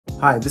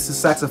Hi, this is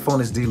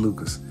Saxophonist Dee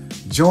Lucas.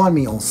 Join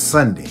me on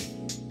Sunday,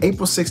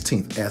 April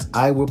 16th, as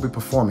I will be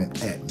performing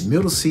at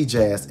Middle C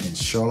Jazz in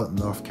Charlotte,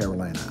 North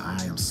Carolina.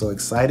 I am so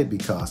excited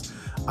because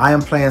I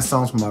am playing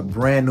songs from my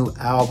brand new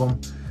album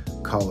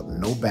called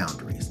No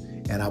Boundaries.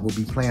 And I will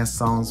be playing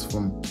songs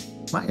from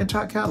my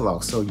entire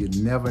catalog, so you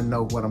never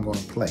know what I'm going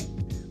to play,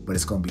 but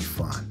it's going to be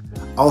fun.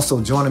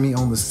 Also joining me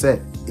on the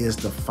set is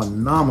the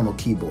phenomenal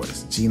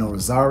keyboardist Gino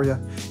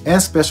Rosaria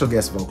and special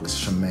guest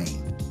vocalist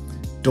Shemaine.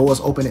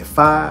 Doors open at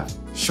 5,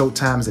 show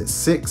times at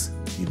 6.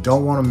 You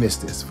don't want to miss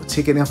this. For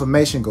ticket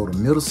information, go to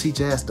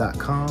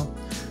middlecjazz.com.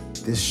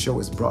 This show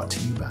is brought to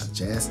you by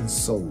Jazz and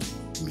Soul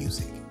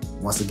Music.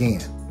 Once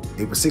again,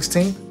 April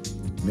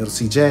 16th, Middle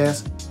C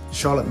Jazz,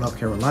 Charlotte, North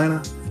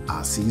Carolina.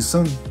 I'll see you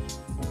soon.